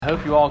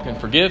hope you all can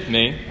forgive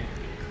me.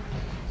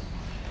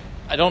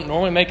 I don't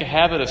normally make a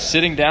habit of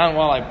sitting down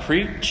while I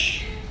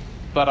preach,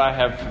 but I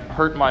have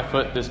hurt my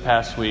foot this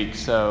past week,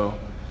 so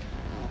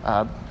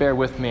bear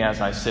with me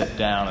as I sit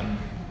down and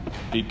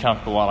be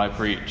comfortable while I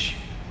preach.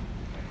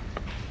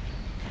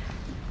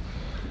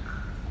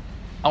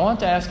 I want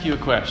to ask you a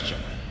question.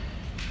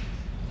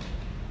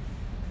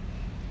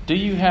 Do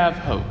you have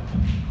hope?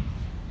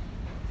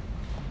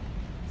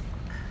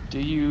 Do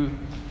you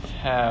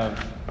have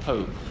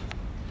hope?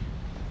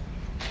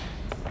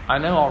 I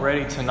know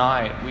already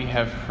tonight we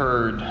have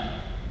heard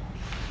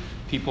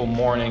people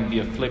mourning the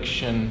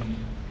affliction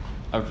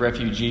of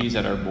refugees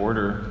at our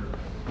border,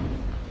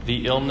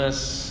 the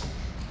illness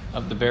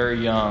of the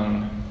very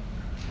young,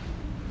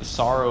 the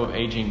sorrow of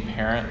aging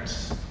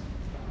parents,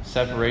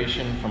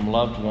 separation from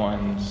loved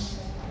ones,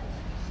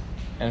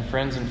 and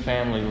friends and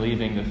family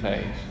leaving the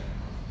faith.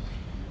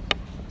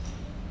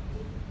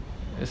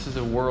 This is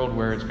a world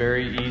where it's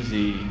very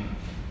easy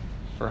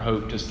for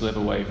hope to slip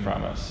away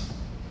from us.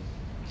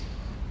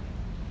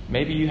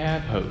 Maybe you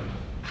have hope.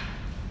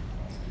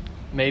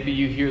 Maybe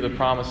you hear the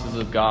promises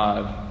of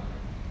God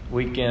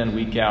week in,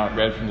 week out,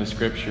 read from the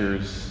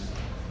Scriptures,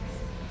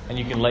 and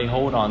you can lay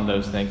hold on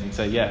those things and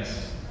say,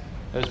 yes,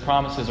 those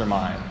promises are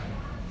mine.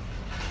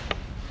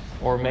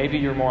 Or maybe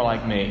you're more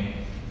like me.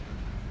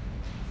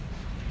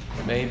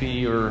 Maybe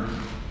you're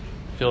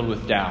filled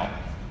with doubt,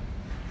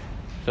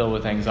 filled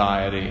with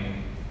anxiety,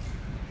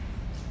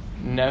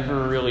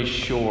 never really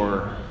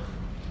sure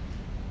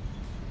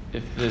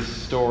if this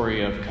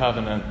story of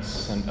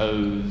covenants and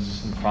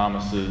oaths and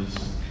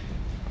promises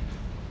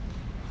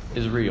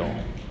is real.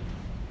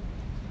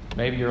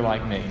 Maybe you're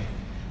like me.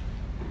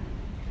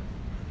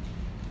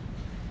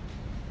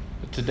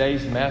 But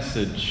today's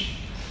message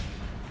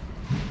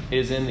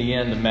is in the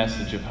end a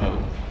message of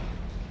hope.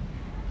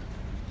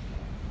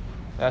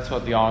 That's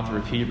what the author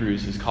of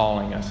Hebrews is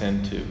calling us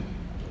into.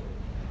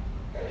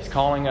 He's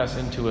calling us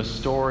into a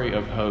story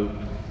of hope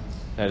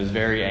that is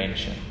very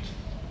ancient.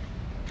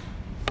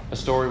 A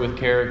story with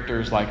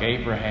characters like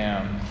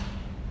Abraham,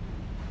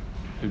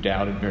 who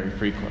doubted very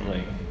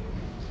frequently.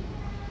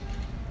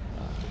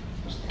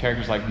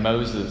 Characters like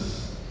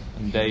Moses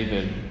and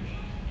David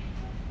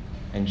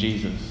and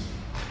Jesus.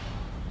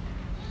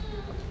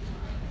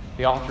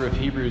 The author of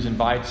Hebrews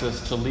invites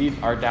us to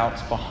leave our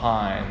doubts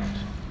behind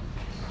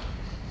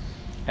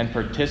and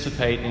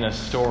participate in a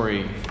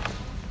story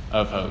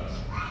of hope.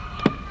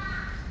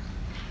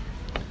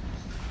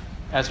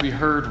 As we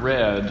heard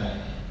read,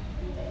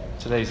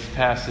 today's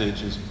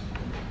passage is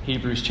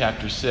Hebrews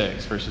chapter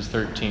 6, verses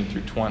 13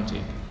 through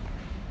 20.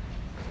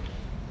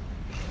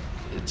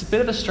 It's a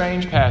bit of a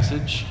strange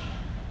passage,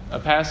 a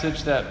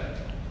passage that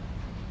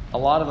a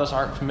lot of us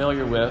aren't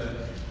familiar with,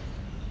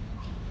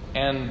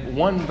 and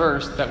one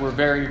verse that we're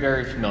very,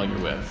 very familiar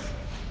with,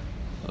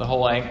 the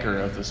whole anchor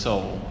of the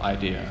soul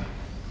idea.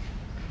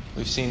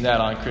 We've seen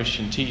that on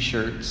Christian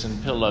t-shirts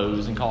and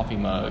pillows and coffee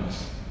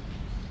mugs.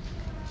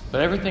 But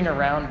everything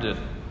around it,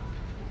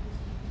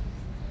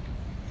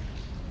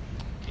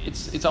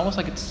 it's almost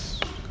like it's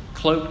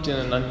cloaked in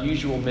an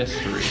unusual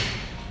mystery.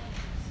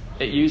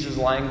 It uses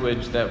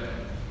language that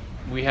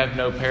we have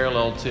no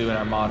parallel to in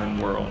our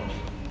modern world.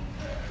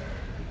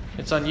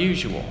 It's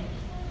unusual.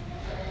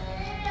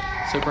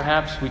 So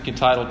perhaps we can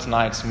title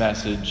tonight's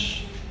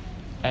message,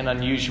 An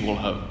Unusual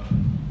Hope.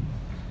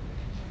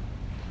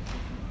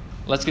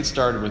 Let's get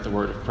started with the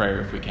word of prayer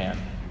if we can.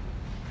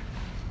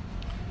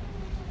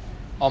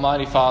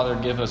 Almighty Father,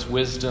 give us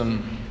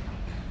wisdom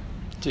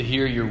to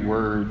hear your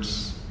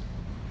words.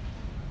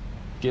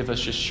 Give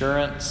us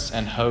assurance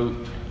and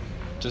hope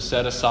to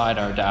set aside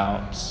our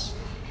doubts.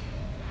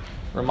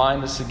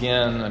 Remind us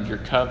again of your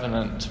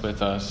covenant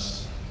with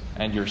us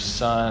and your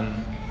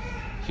Son,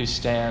 who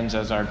stands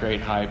as our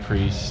great high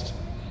priest.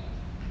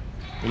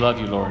 We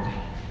love you, Lord.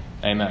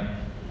 Amen.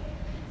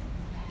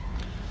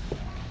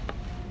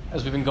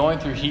 As we've been going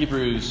through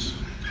Hebrews,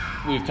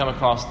 we've come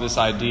across this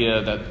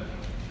idea that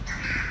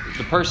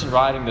the person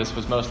writing this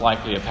was most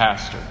likely a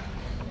pastor.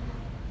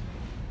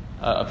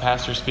 A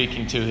pastor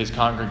speaking to his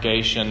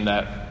congregation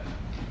that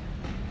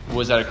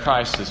was at a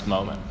crisis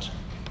moment.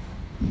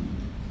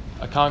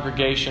 A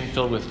congregation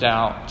filled with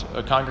doubt.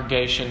 A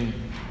congregation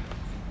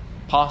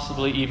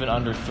possibly even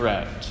under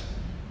threat.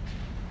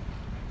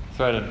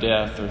 Threat of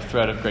death or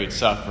threat of great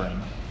suffering.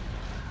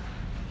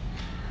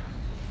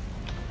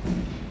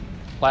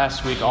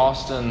 Last week,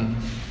 Austin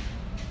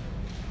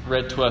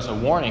read to us a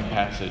warning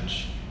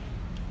passage.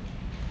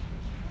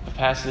 A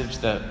passage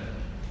that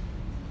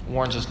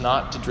warns us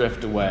not to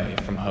drift away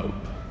from hope.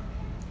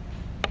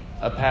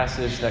 A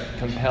passage that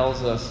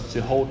compels us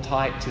to hold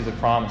tight to the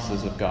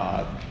promises of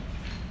God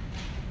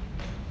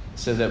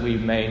so that we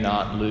may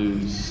not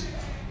lose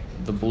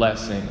the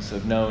blessings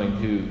of knowing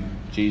who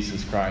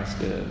Jesus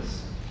Christ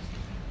is.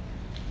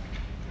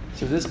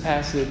 So this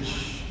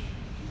passage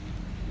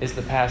is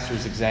the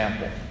pastor's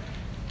example.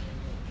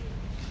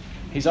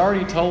 He's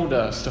already told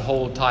us to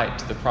hold tight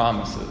to the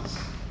promises,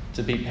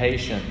 to be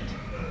patient,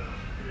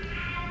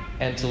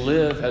 and to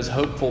live as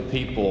hopeful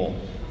people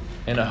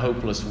in a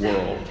hopeless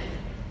world.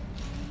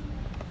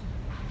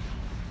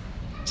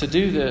 to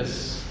do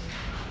this,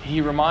 he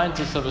reminds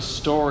us of a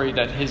story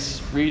that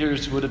his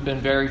readers would have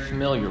been very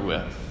familiar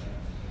with,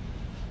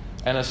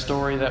 and a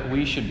story that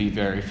we should be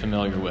very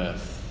familiar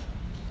with.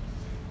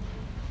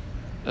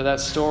 That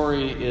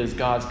story is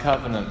God's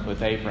covenant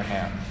with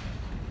Abraham.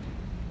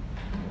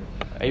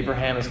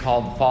 Abraham is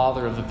called the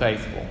father of the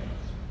faithful.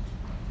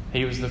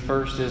 He was the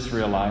first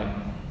Israelite.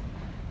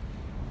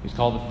 He's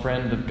called the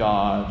friend of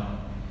God.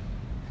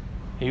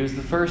 He was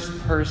the first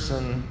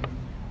person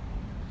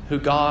who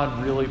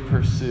God really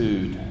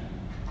pursued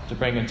to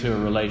bring into a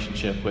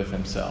relationship with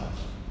himself.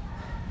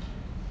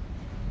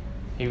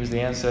 He was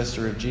the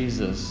ancestor of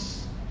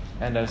Jesus,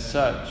 and as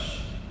such,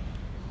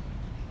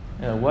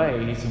 in a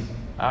way, he's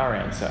our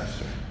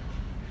ancestor.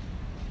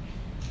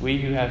 We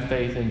who have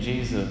faith in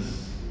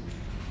Jesus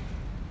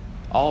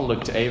all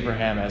look to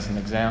Abraham as an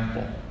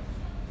example.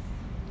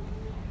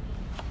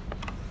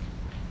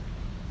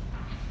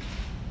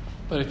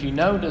 But if you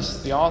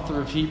notice, the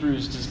author of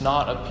Hebrews does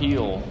not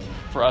appeal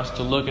for us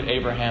to look at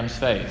Abraham's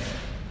faith,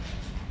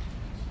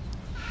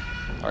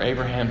 or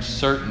Abraham's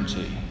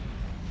certainty,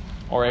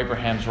 or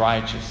Abraham's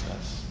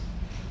righteousness.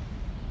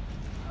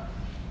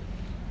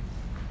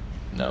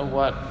 No,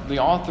 what the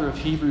author of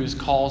Hebrews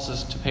calls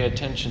us to pay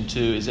attention to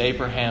is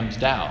Abraham's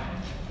doubt.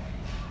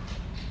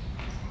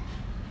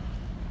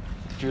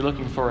 If you're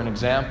looking for an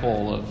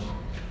example of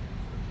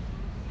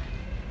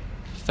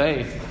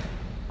faith,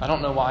 I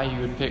don't know why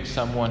you would pick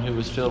someone who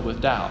was filled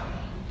with doubt.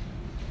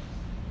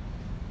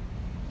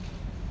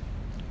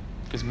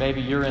 Because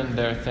maybe you're in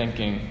there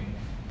thinking,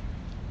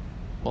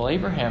 well,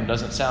 Abraham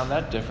doesn't sound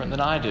that different than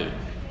I do.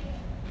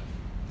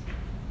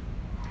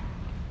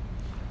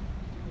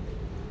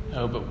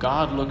 No, but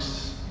God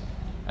looks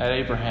at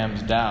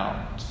Abraham's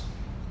doubt.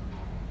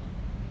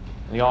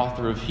 The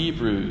author of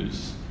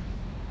Hebrews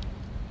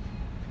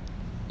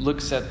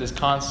looks at this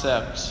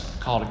concept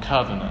called a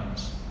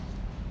covenant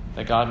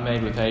that God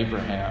made with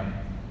Abraham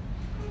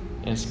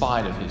in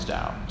spite of his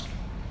doubt.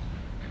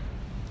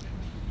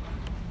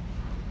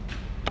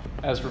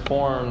 As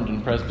Reformed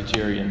and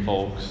Presbyterian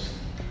folks,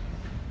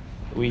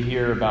 we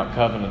hear about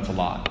covenants a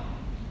lot.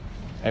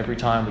 Every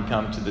time we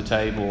come to the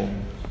table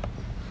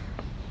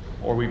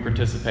or we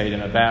participate in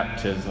a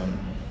baptism,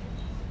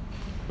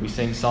 we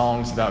sing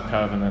songs about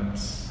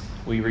covenants.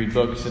 We read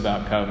books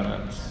about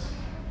covenants.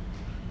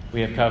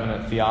 We have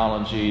covenant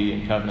theology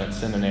and covenant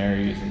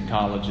seminaries and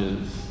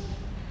colleges.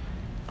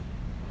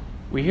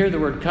 We hear the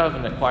word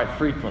covenant quite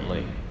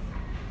frequently.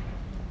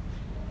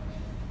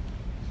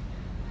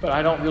 But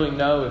I don't really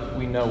know if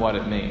we know what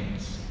it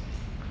means.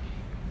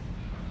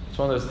 It's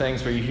one of those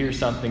things where you hear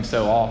something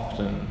so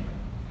often,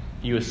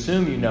 you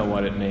assume you know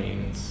what it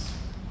means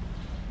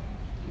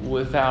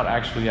without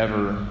actually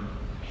ever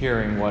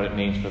hearing what it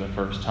means for the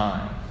first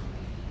time.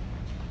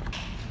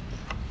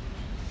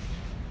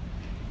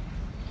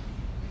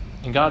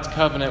 In God's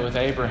covenant with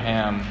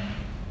Abraham,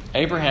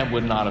 Abraham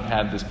would not have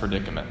had this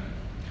predicament.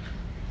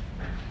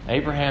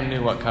 Abraham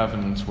knew what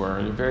covenants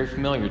were. They're very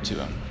familiar to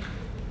him.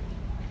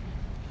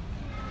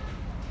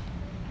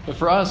 But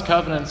for us,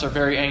 covenants are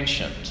very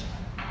ancient.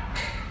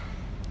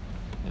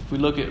 If we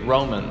look at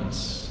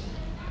Romans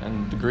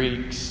and the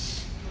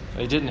Greeks,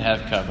 they didn't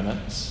have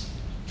covenants,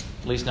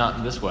 at least not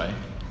in this way.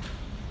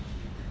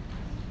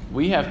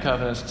 We have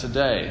covenants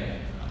today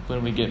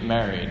when we get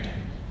married.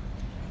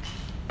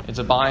 It's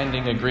a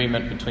binding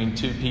agreement between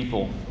two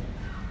people.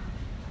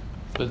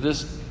 But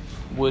this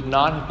would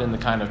not have been the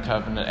kind of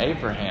covenant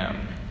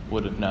Abraham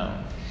would have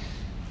known.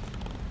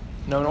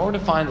 No, in order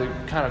to find the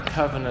kind of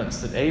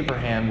covenants that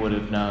Abraham would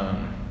have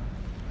known,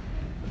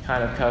 the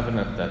kind of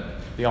covenant that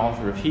the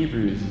author of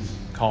Hebrews is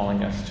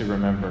calling us to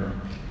remember,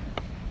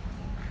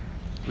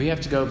 we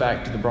have to go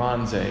back to the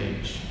Bronze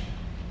Age,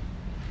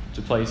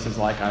 to places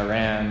like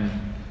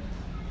Iran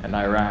and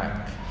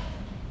Iraq,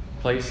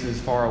 places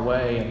far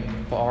away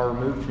and far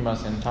removed from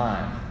us in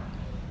time,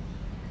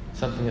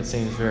 something that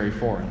seems very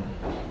foreign.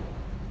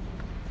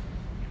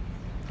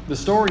 The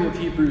story of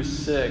Hebrews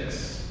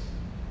 6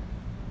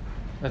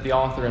 that the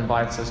author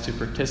invites us to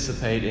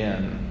participate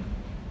in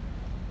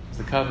is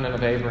the covenant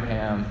of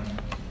Abraham.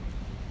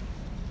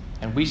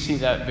 And we see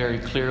that very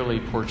clearly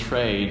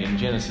portrayed in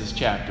Genesis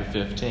chapter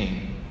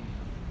 15.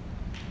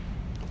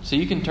 So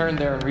you can turn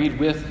there and read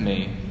with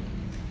me,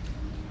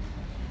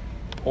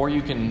 or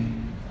you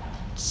can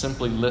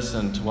simply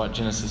listen to what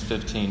Genesis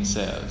 15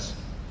 says.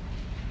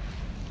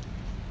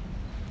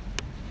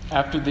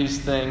 After these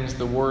things,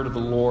 the word of the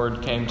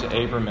Lord came to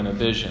Abram in a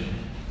vision.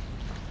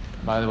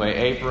 By the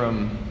way,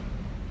 Abram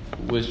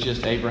was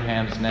just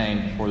Abraham's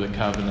name before the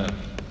covenant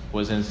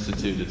was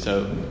instituted.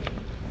 So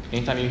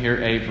anytime you hear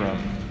Abram,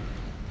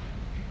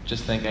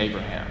 just think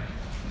Abraham.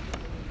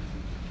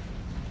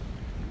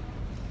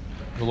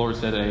 The Lord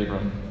said to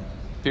Abram,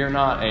 "Fear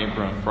not,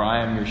 Abram, for I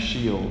am your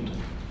shield,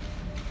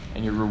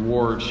 and your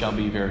reward shall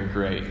be very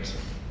great."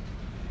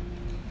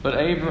 But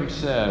Abram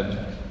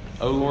said,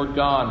 "O Lord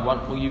God,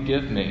 what will you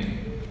give me?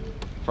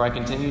 For I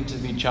continue to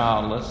be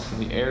childless,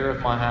 and the heir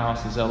of my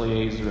house is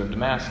Eliezer of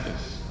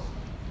Damascus."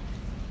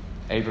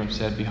 Abram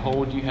said,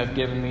 "Behold, you have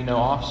given me no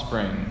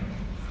offspring,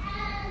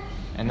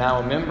 and now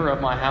a member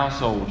of my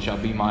household shall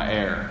be my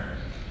heir."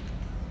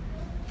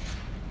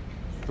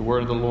 The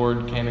word of the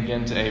Lord came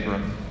again to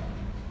Abram.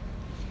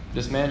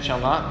 "This man shall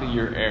not be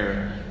your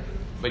heir,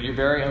 but your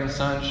very own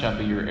son shall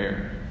be your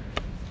heir."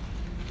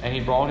 And he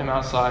brought him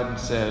outside and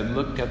said,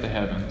 "Look at the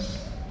heavens,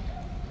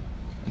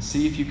 and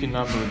see if you can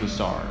number the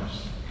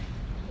stars."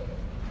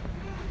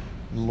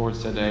 The Lord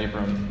said to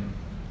Abram,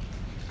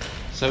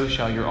 "So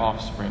shall your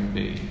offspring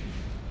be."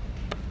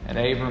 And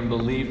Abram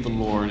believed the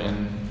Lord,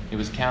 and it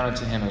was counted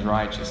to him as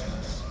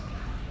righteousness.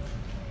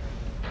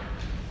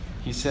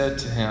 He said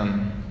to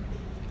him,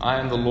 "I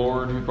am the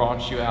Lord who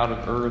brought you out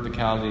of Ur of the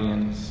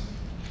Chaldeans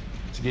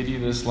to give you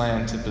this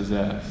land to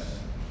possess."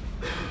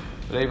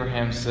 But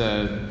Abraham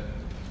said,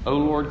 "O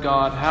Lord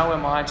God, how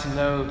am I to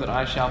know that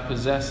I shall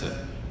possess it?"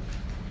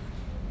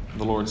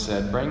 The Lord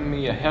said, "Bring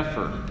me a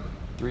heifer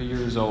 3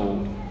 years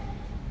old,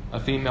 a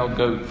female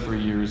goat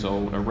 3 years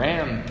old, a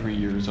ram 3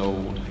 years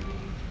old,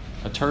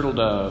 a turtle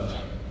dove,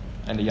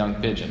 and a young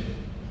pigeon."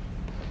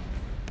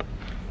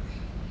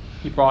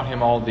 He brought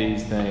him all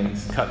these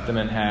things, cut them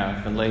in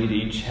half, and laid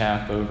each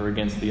half over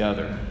against the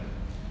other.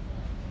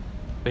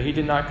 But he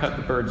did not cut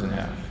the birds in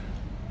half.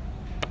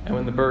 And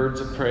when the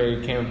birds of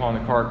prey came upon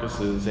the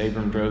carcasses,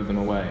 Abram drove them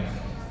away.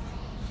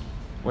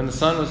 When the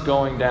sun was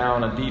going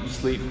down, a deep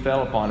sleep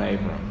fell upon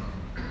Abram.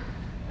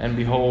 And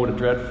behold, a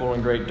dreadful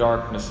and great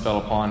darkness fell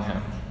upon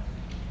him.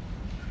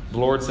 The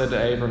Lord said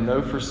to Abram,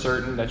 "Know for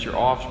certain that your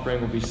offspring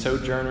will be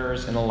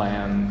sojourners in a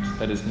land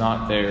that is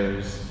not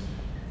theirs,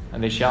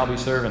 and they shall be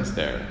servants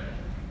there.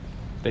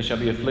 They shall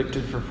be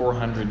afflicted for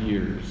 400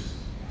 years.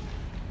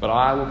 But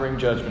I will bring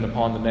judgment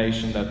upon the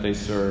nation that they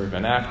serve,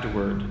 and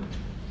afterward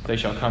they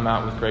shall come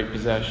out with great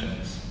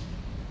possessions.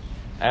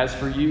 As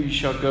for you, you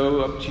shall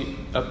go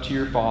up to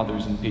your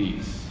fathers in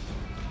peace,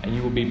 and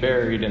you will be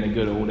buried in a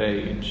good old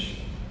age.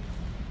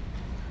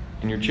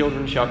 And your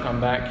children shall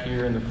come back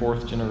here in the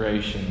 4th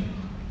generation,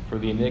 for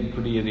the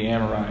iniquity of the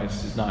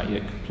Amorites is not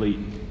yet complete."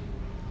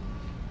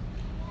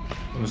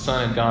 When the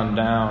sun had gone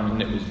down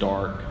and it was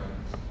dark,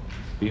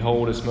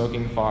 behold, a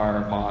smoking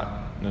fire pot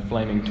and a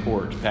flaming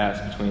torch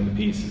passed between the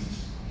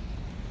pieces.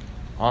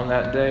 On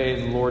that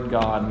day, the Lord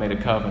God made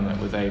a covenant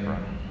with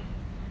Abram.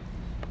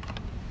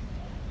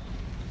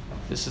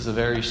 This is a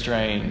very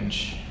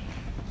strange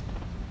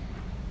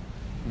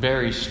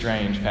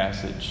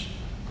passage,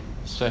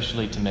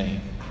 especially to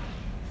me.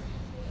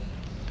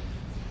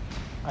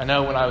 I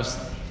know when I was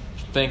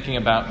thinking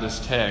about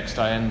this text,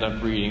 I ended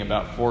up reading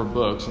about 4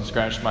 books and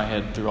scratched my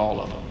head through all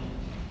of them,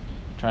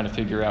 trying to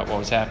figure out what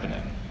was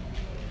happening.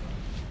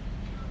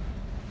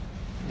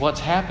 What's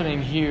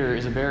happening here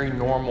is a very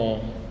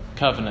normal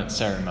covenant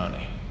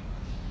ceremony.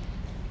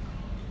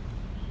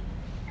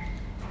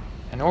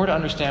 In order to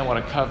understand what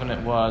a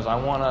covenant was, I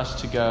want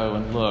us to go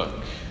and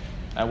look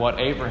at what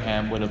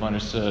Abraham would have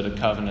understood a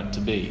covenant to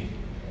be.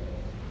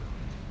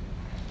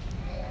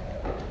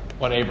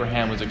 What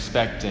Abraham was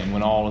expecting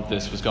when all of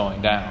this was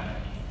going down.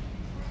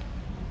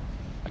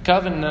 A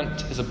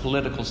covenant is a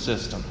political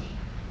system.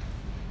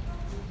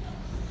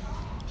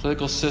 A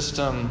political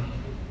system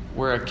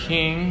where a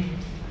king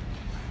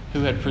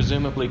who had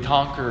presumably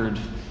conquered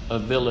a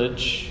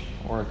village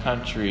or a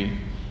country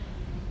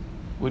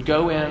would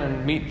go in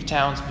and meet the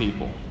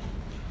townspeople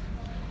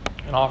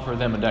and offer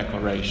them a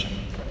declaration.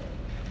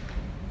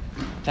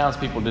 The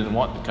townspeople didn't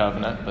want the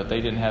covenant, but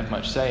they didn't have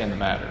much say in the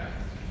matter.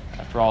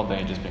 After all, they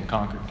had just been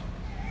conquered.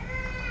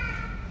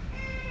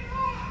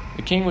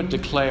 The king would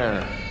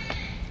declare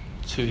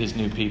to his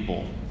new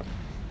people,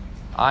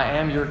 "I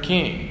am your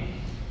king,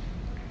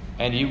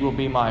 and you will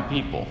be my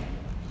people."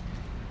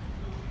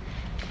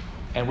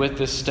 And with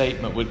this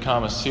statement would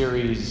come a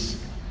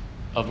series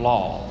of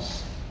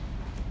laws,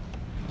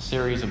 a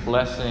series of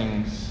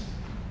blessings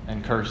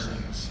and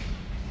cursings.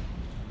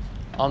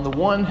 On the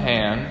one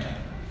hand,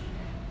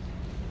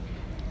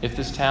 if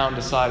this town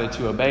decided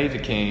to obey the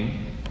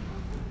king,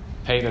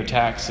 pay their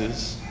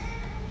taxes,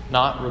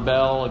 not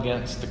rebel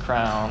against the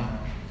crown,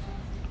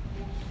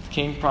 the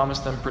king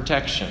promised them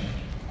protection.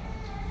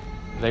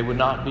 They would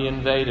not be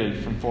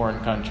invaded from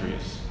foreign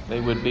countries. They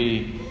would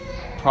be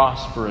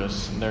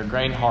prosperous, and their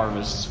grain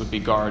harvests would be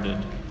guarded.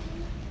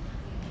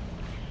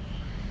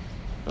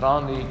 But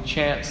on the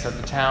chance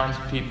that the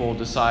townspeople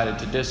decided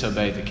to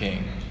disobey the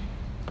king,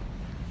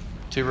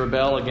 to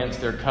rebel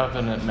against their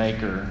covenant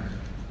maker,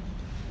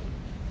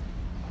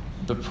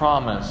 the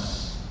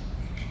promise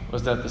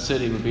was that the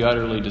city would be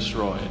utterly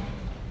destroyed.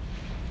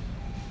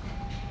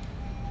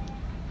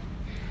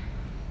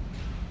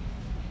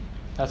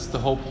 That's the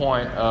whole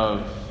point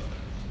of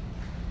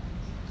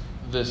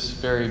this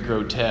very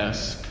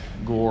grotesque,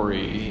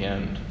 gory,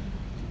 and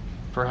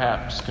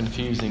perhaps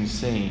confusing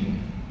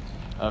scene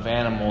of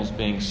animals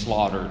being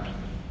slaughtered,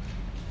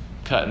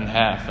 cut in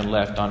half, and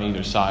left on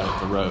either side of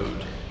the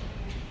road.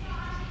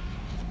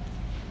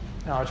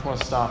 Now, I just want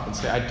to stop and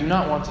say, I do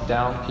not want to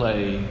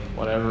downplay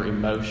whatever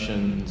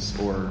emotions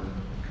or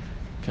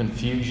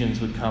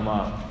confusions would come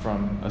up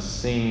from a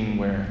scene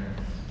where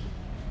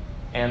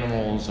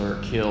animals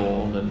are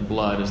killed and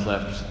blood is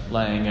left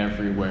laying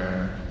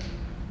everywhere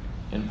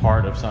in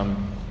part of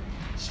some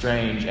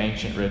strange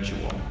ancient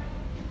ritual.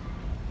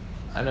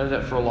 I know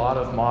that for a lot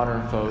of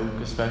modern folk,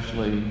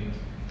 especially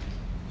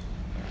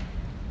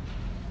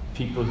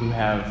people who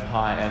have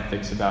high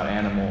ethics about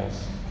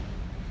animals,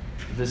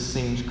 this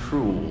seems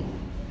cruel.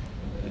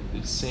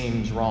 It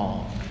seems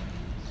wrong.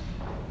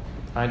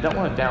 I don't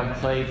want to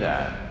downplay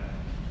that.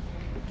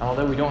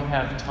 Although we don't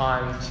have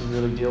time to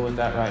really deal with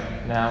that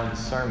right now in the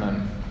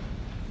sermon,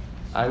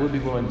 I would be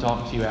willing to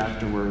talk to you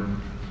afterward.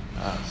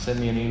 Send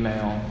me an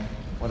email,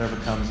 whatever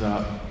comes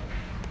up.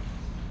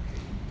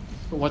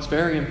 But what's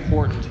very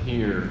important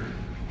here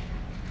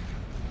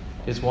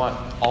is what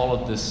all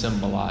of this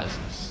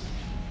symbolizes.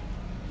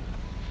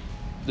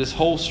 This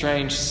whole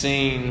strange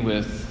scene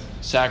with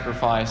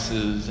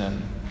sacrifices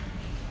and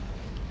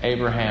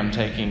Abraham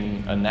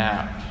taking a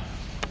nap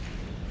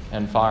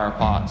and fire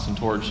pots and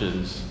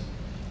torches,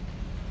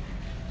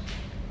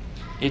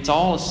 it's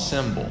all a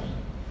symbol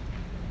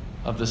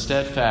of the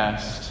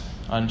steadfast,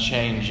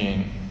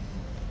 unchanging,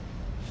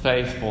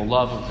 faithful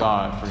love of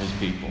God for his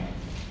people.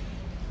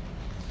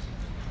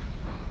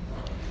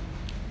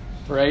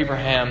 For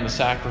Abraham, the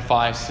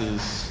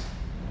sacrifices,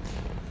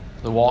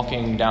 the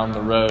walking down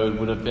the road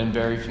would have been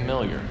very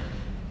familiar.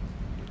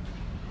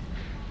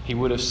 He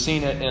would have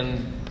seen it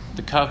in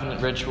the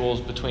covenant rituals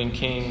between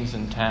kings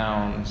and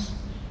towns,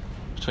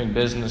 between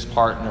business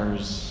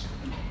partners,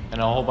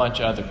 and a whole bunch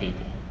of other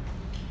people.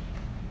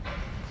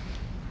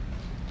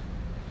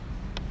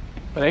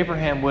 But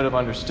Abraham would have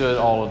understood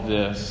all of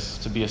this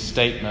to be a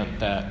statement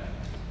that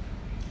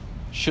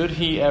should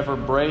he ever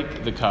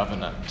break the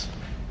covenant,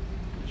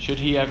 should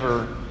he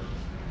ever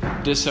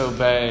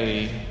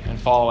disobey and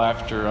follow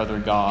after other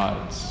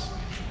gods,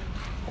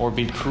 or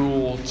be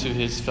cruel to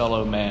his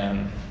fellow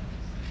man,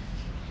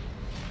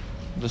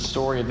 the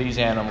story of these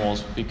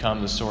animals would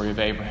become the story of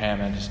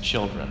Abraham and his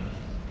children.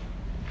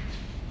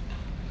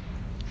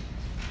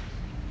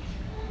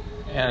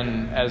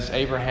 And as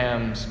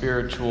Abraham's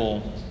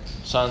spiritual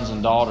sons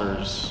and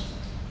daughters,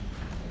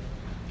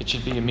 it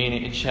should have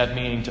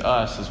meaning to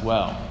us as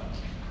well.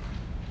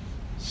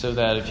 So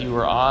that if you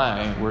or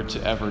I were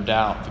to ever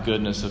doubt the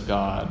goodness of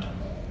God,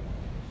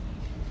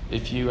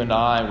 if you and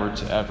I were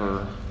to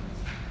ever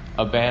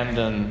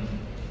abandon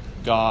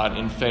God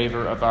in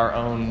favor of our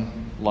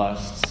own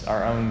lusts,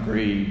 our own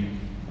greed,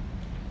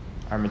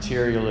 our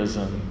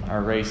materialism,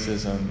 our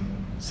racism,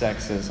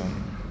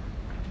 sexism,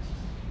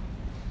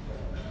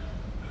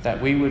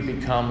 that we would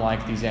become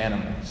like these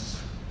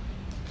animals.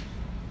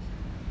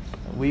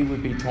 We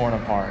would be torn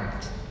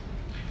apart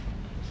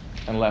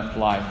and left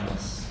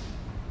lifeless.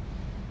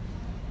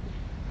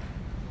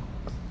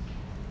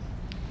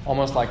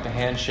 Almost like the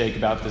handshake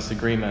about this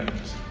agreement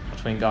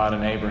between God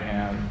and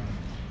Abraham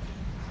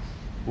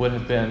would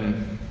have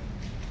been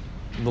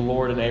the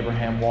Lord and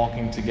Abraham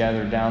walking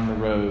together down the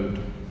road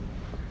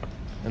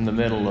in the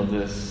middle of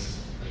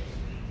this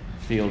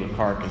field of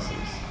carcasses.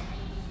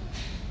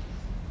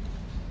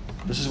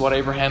 This is what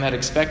Abraham had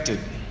expected.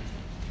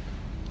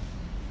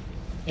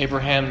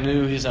 Abraham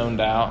knew his own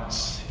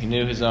doubts. He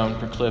knew his own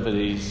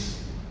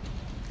proclivities.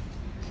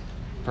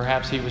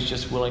 Perhaps he was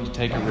just willing to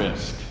take a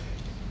risk.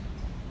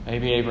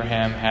 Maybe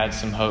Abraham had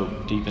some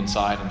hope deep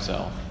inside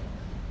himself.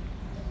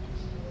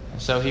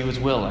 And so he was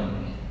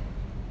willing.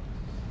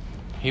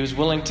 He was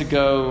willing to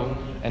go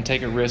and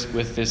take a risk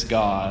with this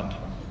God.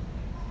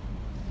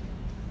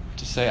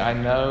 To say, I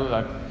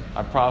know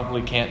I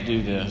probably can't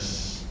do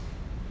this,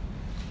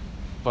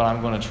 but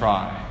I'm going to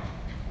try.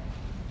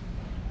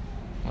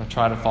 I'm going to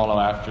try to follow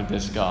after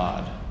this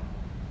God.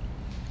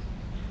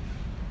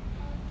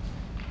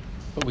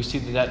 But we see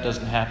that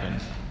doesn't happen.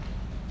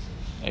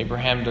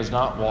 Abraham does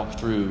not walk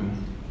through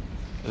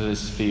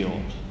this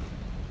field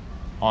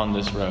on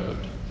this road.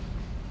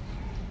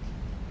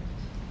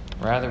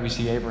 Rather, we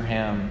see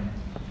Abraham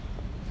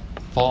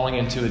falling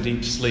into a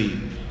deep sleep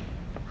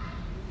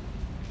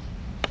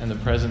and the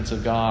presence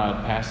of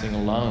God passing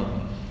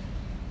alone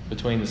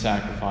between the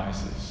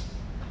sacrifices.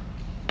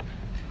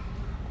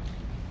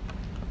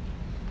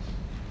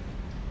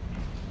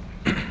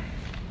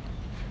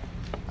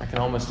 I can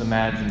almost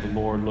imagine the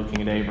Lord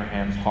looking at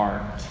Abraham's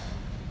heart,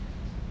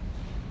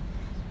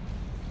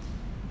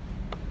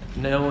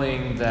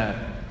 knowing that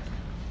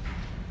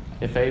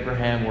if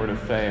Abraham were to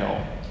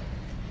fail,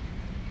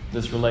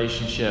 this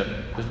relationship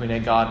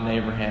between God and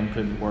Abraham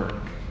couldn't work.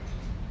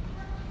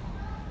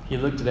 He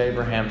looked at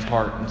Abraham's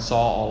heart and saw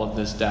all of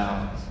this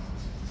doubt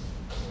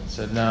and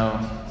said,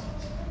 no,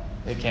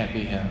 it can't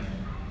be him.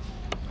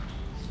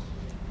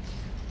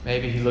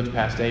 Maybe he looked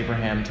past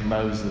Abraham to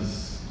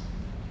Moses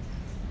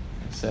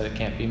and said, it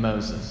can't be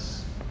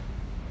Moses.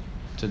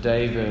 To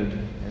David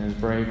and his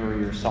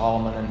bravery, or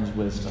Solomon and his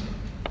wisdom.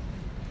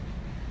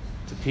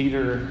 To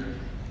Peter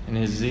and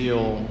his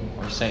zeal,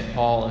 or St.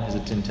 Paul and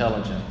his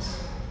intelligence.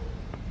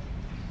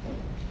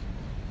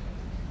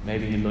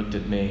 Maybe he looked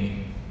at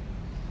me.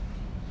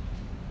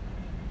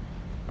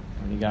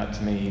 When he got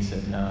to me, he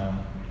said, no,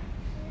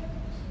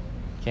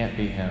 can't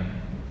be him.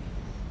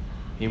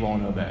 He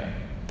won't obey.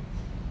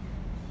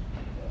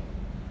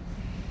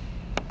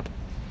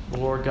 The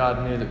Lord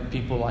God knew that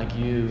people like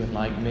you and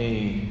like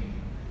me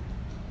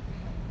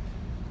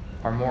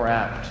are more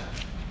apt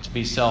to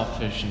be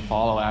selfish and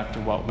follow after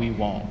what we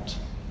want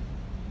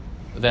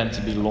than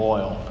to be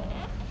loyal,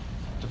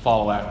 to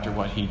follow after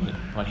what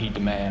He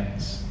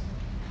demands.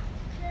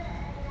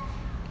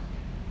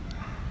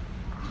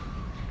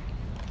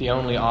 The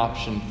only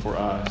option for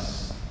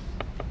us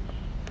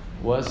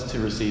was to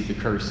receive the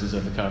curses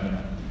of the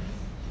covenant.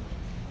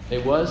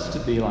 It was to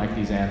be like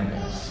these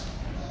animals.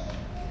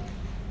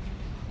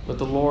 But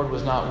the Lord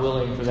was not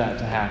willing for that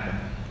to happen.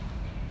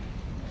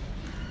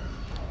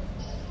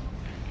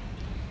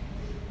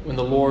 When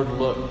the Lord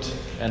looked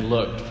and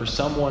looked for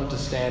someone to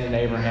stand in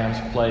Abraham's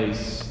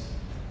place,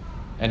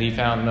 and He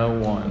found no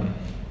one,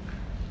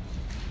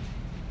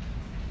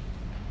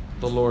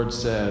 the Lord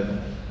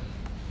said,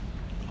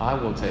 I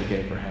will take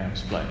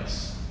Abraham's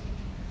place.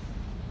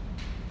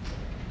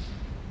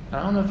 And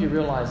I don't know if you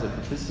realize it,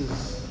 but this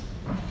is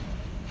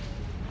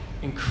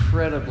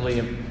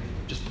incredibly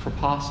just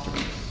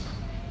preposterous.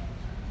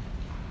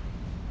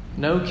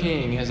 No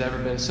king has ever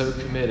been so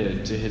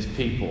committed to his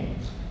people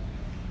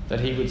that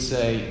he would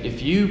say,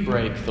 if you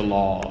break the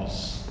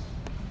laws,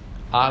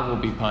 I will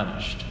be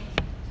punished.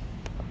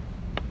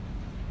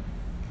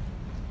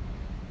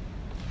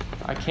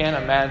 I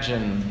can't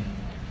imagine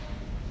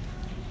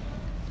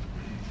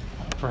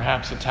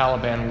perhaps a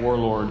Taliban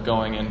warlord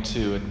going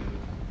into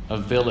a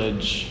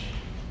village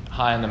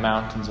high in the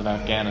mountains of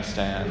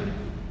Afghanistan,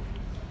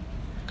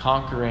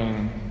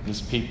 conquering his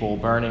people,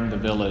 burning the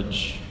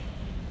village,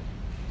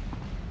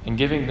 and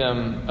giving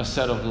them a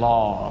set of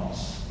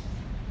laws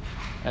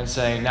and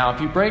saying, now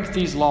if you break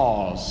these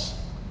laws,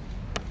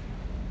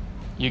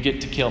 you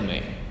get to kill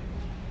me.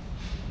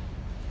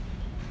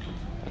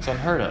 That's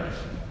unheard of.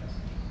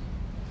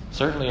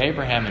 Certainly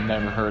Abraham had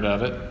never heard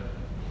of it.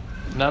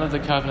 None of the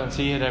covenants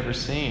he had ever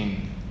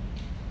seen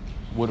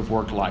would have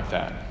worked like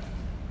that.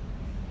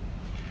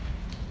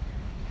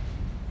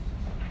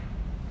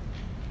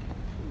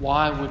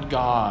 Why would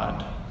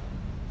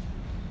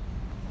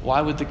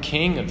the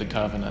king of the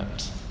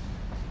covenant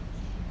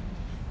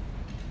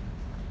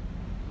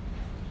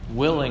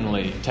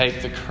willingly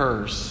take the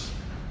curse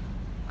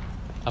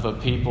of a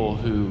people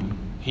who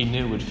he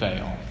knew would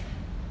fail?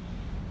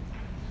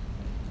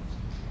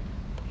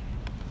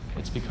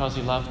 It's because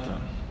he loved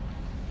them.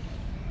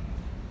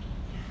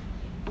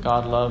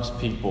 God loves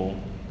people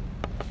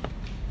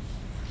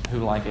who,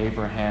 like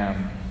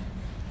Abraham,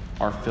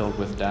 are filled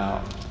with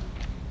doubt.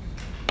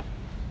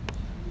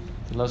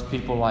 He loves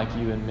people like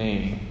you and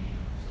me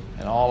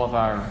and all of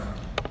our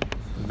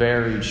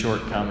varied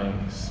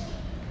shortcomings.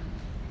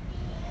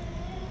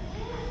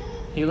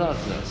 He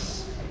loves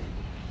us.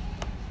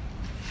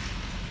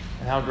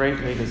 And how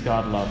greatly does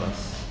God love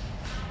us?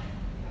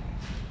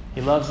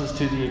 He loves us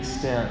to the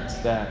extent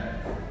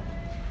that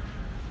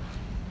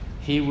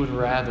He would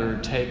rather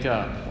take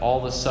up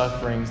all the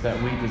sufferings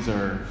that we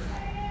deserve,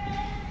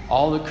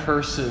 all the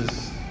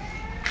curses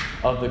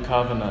of the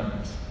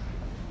covenant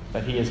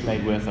that He has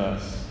made with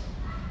us,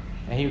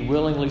 and He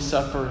willingly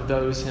suffer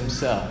those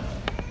Himself,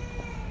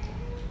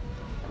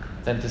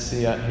 than to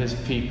see His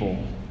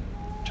people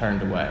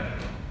turned away.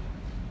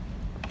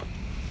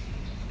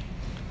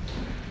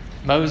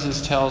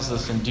 Moses tells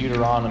us in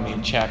Deuteronomy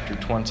chapter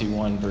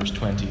 21, verse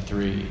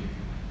 23,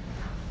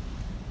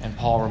 and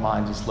Paul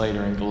reminds us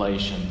later in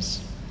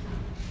Galatians,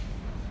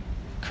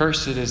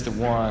 cursed is the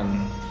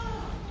one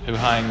who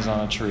hangs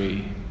on a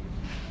tree.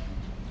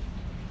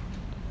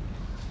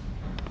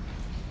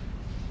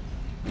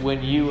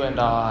 When you and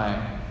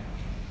I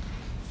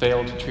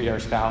fail to treat our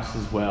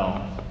spouses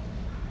well,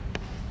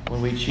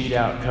 when we cheat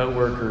out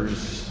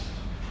coworkers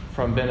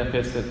from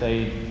benefits that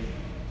they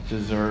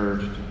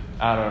deserved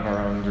out of our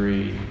own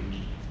greed,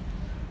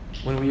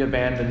 when we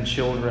abandon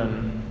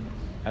children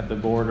at the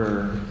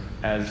border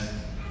as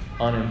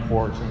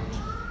unimportant,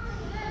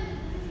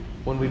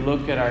 when we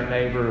look at our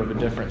neighbor of a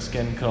different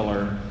skin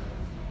color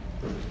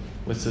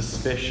with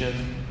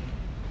suspicion,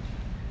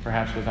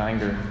 perhaps with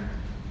anger,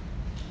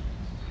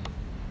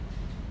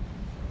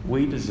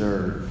 we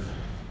deserve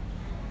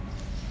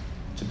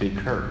to be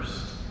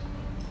cursed,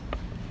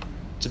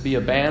 to be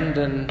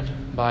abandoned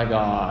by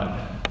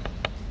God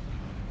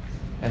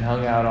and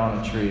hung out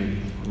on a tree,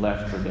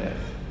 left for dead.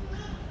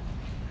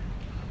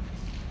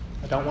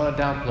 I don't want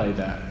to downplay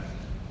that.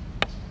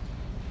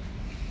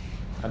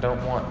 I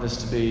don't want this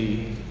to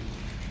be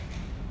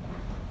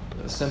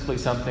simply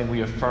something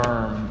we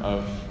affirm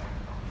of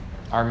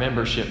our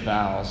membership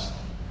vows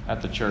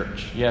at the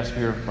church. Yes,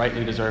 we are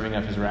rightly deserving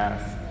of His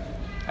wrath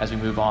as we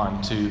move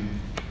on to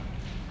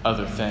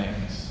other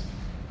things.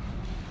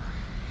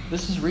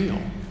 This is real.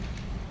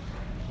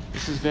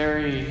 This is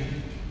very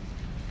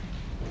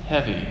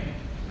heavy.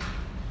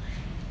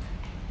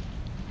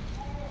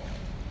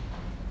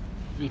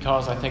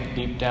 Because I think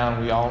deep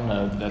down we all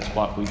know that that's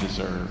what we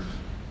deserve.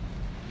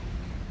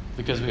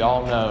 Because we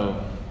all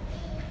know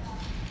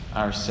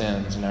our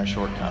sins and our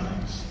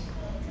shortcomings.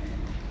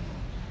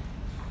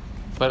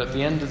 But at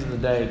the end of the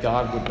day,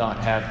 God would not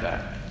have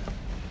that.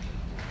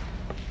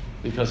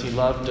 Because He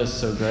loved us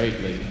so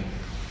greatly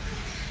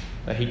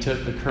that He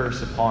took the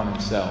curse upon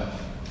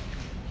Himself.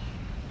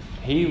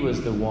 He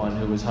was the one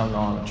who was hung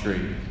on a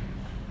tree.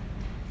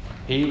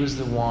 He was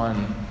the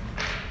one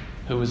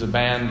who was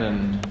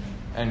abandoned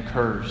and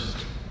cursed,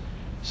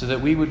 so that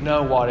we would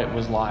know what it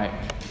was like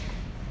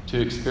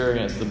to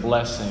experience the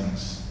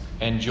blessings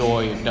and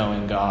joy of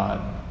knowing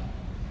God.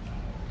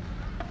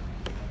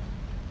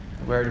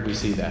 Where do we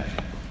see that?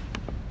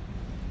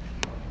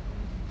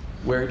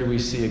 Where do we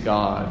see a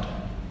God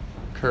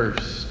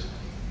cursed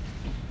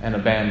and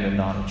abandoned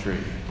on a tree?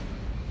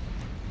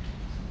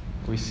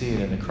 We see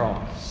it in the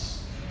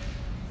cross.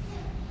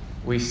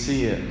 We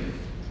see it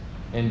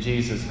in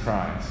Jesus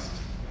Christ.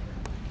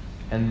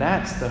 And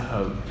that's the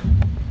hope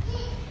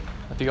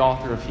that the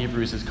author of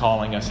Hebrews is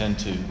calling us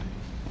into.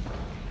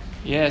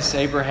 Yes,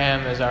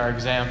 Abraham is our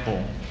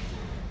example,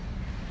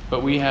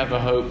 but we have a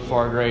hope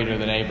far greater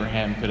than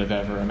Abraham could have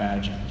ever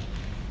imagined.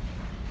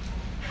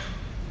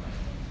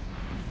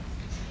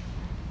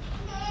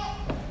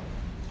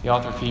 The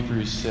author of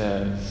Hebrews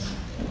says,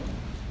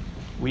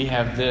 we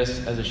have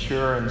this as a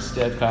sure and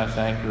steadfast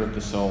anchor of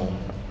the soul,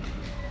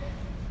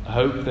 a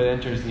hope that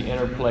enters the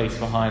inner place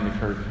behind the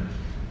curtain,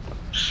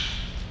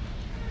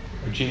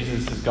 where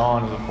Jesus has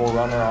gone as a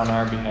forerunner on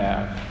our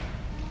behalf,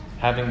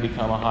 having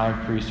become a high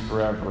priest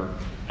forever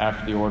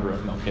after the order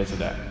of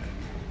Melchizedek.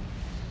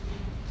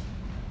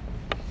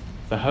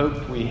 The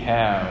hope we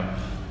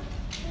have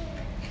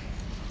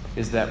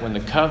is that when the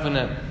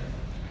covenant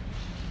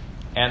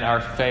and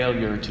our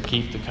failure to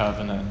keep the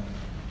covenant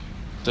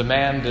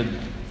demanded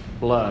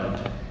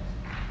blood,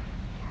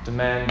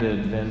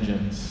 demanded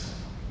vengeance,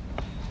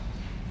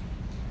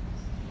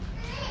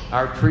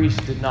 our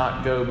priest did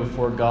not go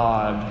before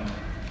God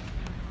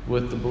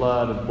with the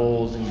blood of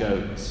bulls and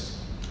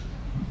goats,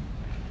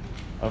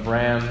 of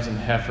rams and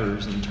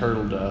heifers and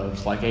turtle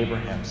doves like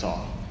Abraham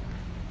saw.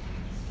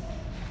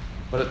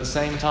 But at the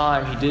same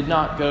time, he did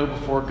not go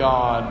before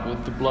God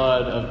with the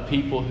blood of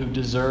people who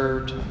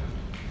deserved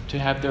to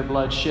have their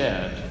blood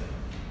shed.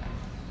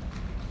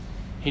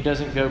 He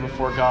doesn't go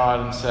before God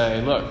and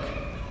say, look,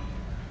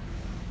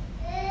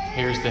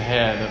 here's the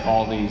head of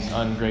all these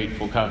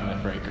ungrateful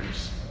covenant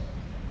breakers.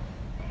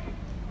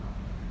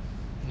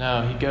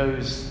 No, he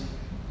goes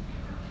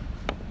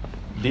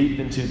deep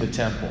into the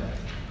temple,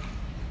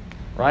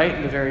 right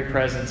in the very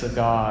presence of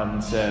God,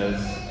 and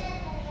says,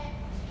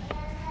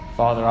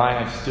 Father,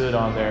 I have stood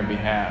on their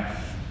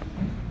behalf.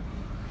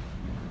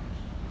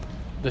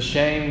 The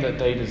shame that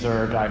they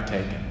deserved, I've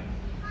taken.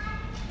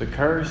 The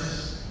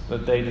curse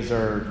that they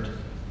deserved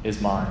is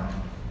mine.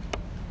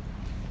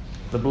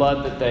 The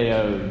blood that they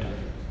owed,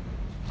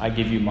 I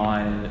give you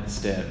mine in its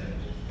stead.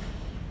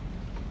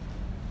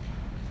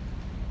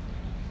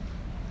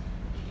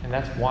 And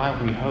that's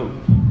why we hope.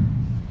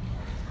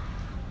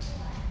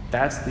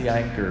 That's the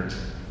anchor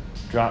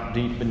dropped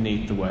deep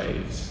beneath the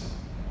waves.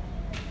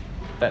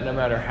 That no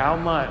matter how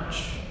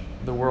much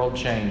the world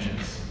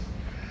changes,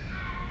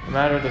 no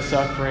matter the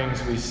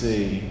sufferings we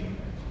see,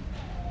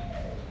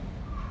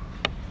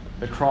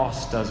 the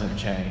cross doesn't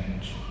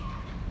change.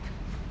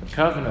 The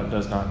covenant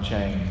does not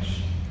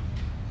change.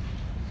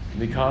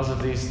 Because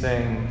of these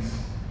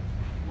things,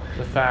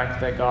 the fact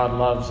that God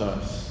loves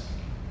us,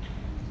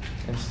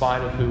 in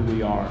spite of who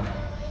we are,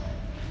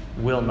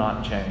 will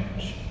not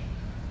change.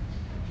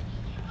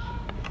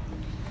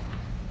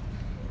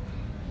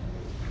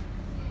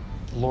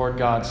 Lord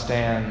God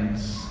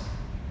stands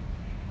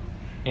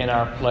in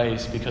our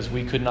place because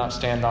we could not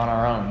stand on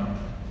our own.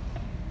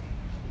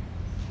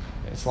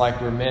 It's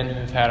like we're men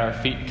who've had our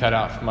feet cut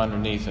out from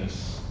underneath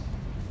us.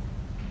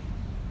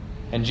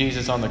 And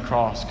Jesus on the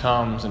cross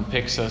comes and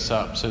picks us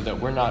up so that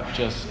we're not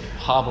just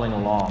hobbling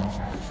along,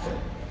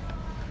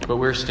 but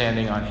we're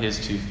standing on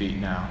His 2 feet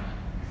now.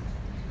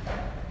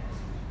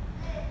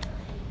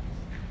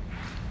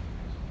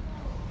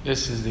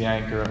 This is the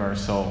anchor of our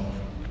soul.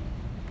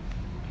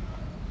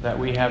 That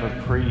we have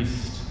a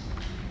priest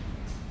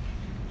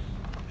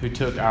who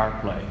took our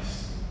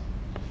place.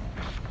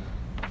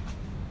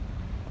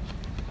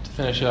 To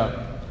finish up,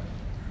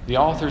 the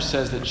author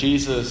says that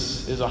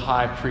Jesus is a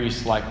high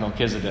priest like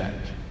Melchizedek.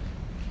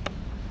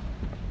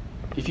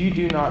 If you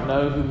do not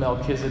know who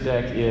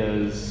Melchizedek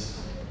is,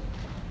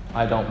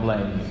 I don't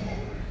blame you.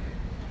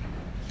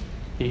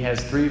 He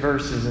has 3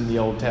 verses in the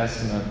Old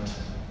Testament,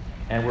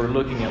 and we're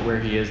looking at where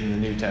he is in the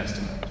New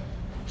Testament.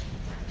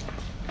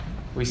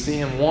 We see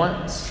him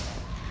once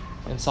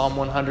in Psalm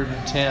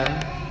 110.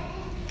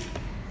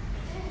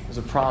 There's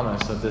a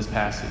promise of this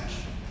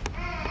passage.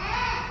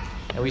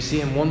 And we see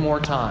him one more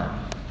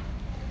time.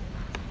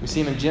 We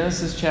see him in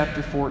Genesis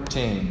chapter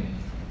 14,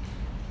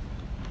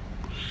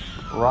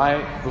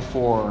 right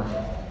before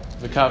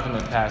the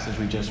covenant passage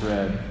we just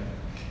read.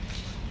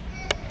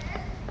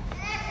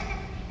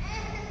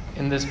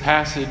 In this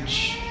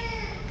passage,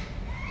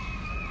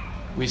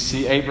 we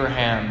see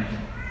Abraham,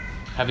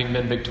 having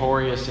been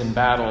victorious in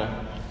battle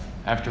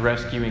after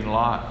rescuing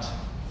Lot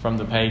from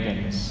the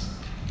pagans,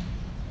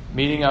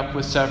 meeting up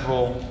with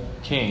several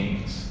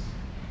kings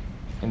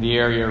in the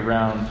area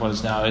around what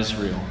is now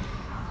Israel.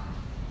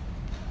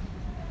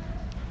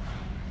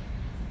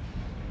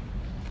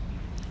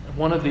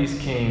 One of these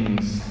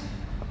kings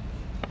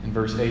in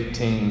verse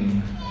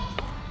 18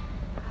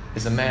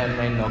 is a man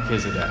named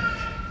Melchizedek.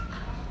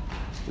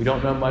 We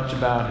don't know much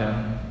about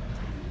him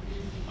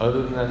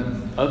other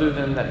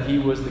than that he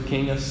was the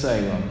king of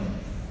Salem.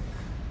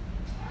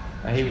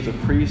 And he was a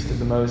priest of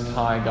the Most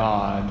High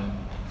God,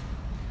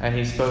 and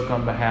he spoke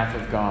on behalf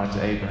of God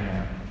to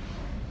Abraham.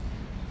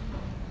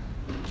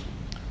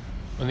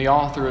 When the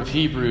author of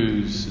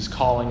Hebrews is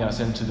calling us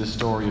into the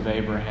story of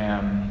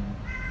Abraham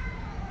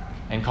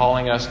and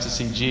calling us to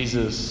see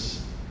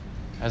Jesus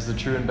as the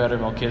true and better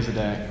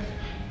Melchizedek,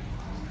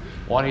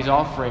 what he's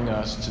offering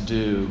us to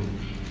do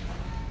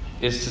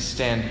is to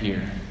stand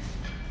here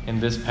in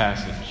this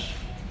passage.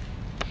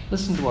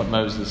 Listen to what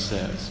Moses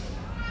says.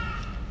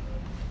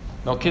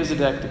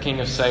 Melchizedek, the king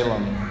of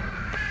Salem,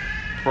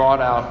 brought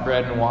out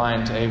bread and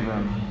wine to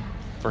Abram,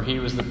 for he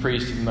was the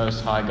priest of the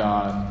Most High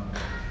God.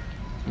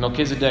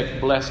 Melchizedek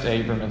blessed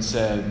Abram and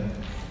said,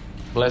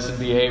 Blessed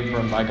be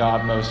Abram by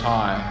God Most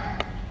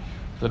High,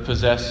 the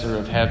possessor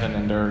of heaven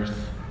and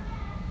earth.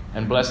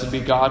 And blessed be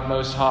God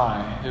Most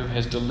High, who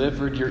has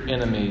delivered your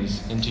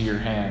enemies into your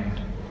hand.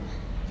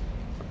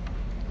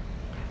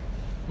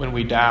 When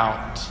we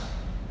doubt,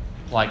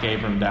 like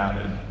Abram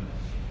doubted,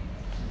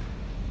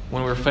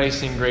 when we're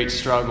facing great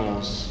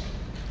struggles,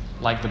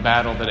 like the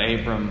battle that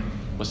Abram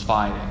was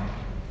fighting,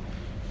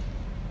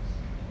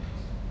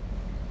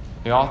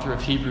 the author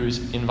of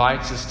Hebrews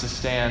invites us to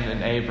stand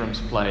in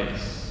Abram's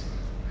place,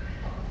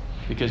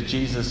 because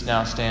Jesus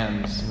now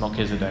stands in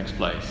Melchizedek's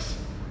place.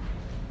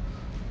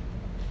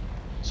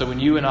 So when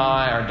you and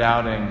I are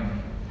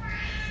doubting,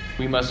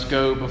 we must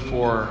go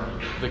before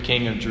the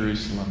King of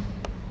Jerusalem,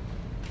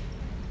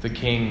 the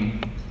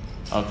King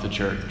of the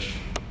church.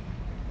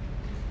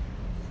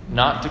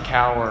 Not to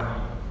cower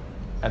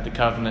at the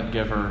covenant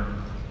giver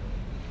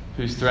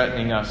who's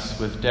threatening us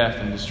with death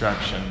and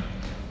destruction,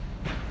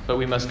 but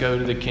we must go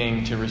to the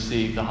King to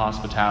receive the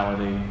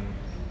hospitality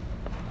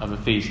of a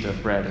feast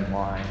of bread and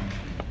wine.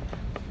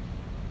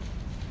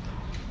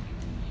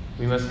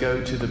 We must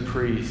go to the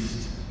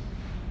priest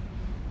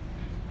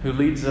who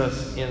leads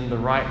us in the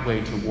right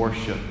way to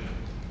worship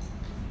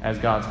as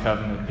God's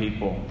covenant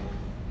people.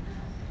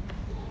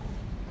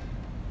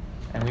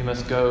 And we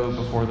must go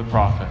before the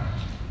prophet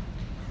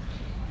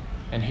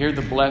and hear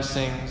the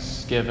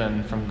blessings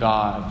given from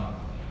God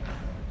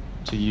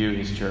to you,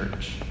 his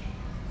church.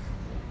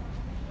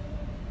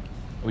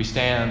 We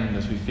stand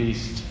as we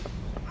feast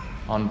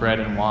on bread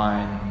and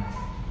wine.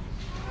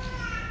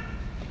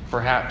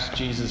 Perhaps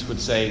Jesus would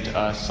say to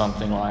us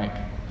something like,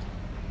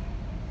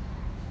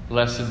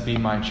 Blessed be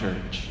my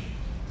church,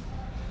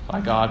 by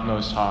God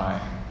Most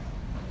High,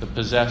 the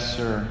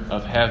possessor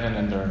of heaven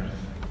and earth.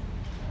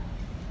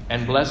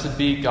 And blessed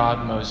be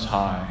God Most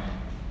High,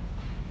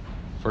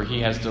 for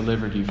he has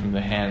delivered you from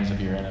the hands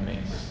of your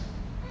enemies.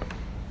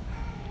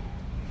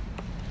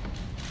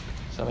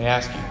 So let me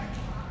ask you,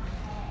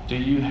 do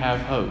you have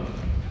hope?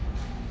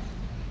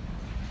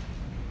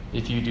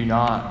 If you do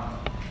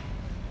not,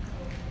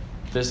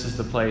 this is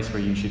the place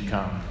where you should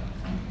come.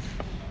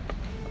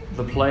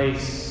 The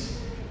place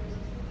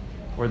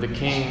where the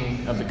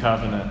King of the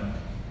covenant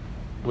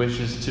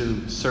wishes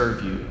to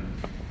serve you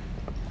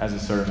as a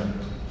servant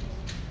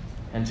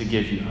and to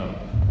give you hope.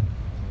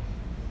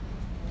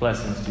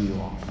 Blessings to you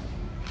all.